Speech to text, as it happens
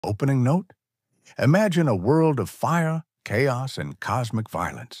Opening note? Imagine a world of fire, chaos, and cosmic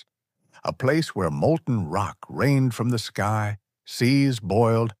violence. A place where molten rock rained from the sky, seas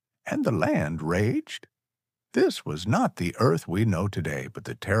boiled, and the land raged. This was not the Earth we know today, but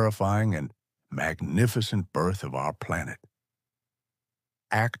the terrifying and magnificent birth of our planet.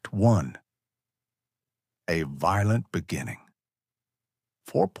 Act 1. A violent beginning.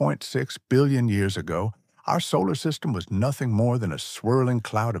 4.6 billion years ago, our solar system was nothing more than a swirling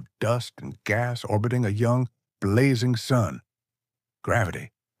cloud of dust and gas orbiting a young, blazing sun.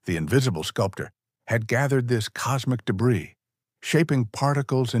 Gravity, the invisible sculptor, had gathered this cosmic debris, shaping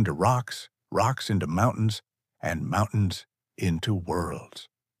particles into rocks, rocks into mountains, and mountains into worlds.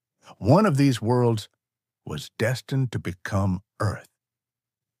 One of these worlds was destined to become Earth.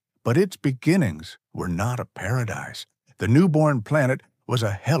 But its beginnings were not a paradise. The newborn planet was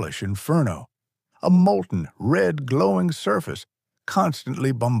a hellish inferno, a molten, red, glowing surface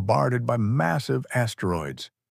constantly bombarded by massive asteroids,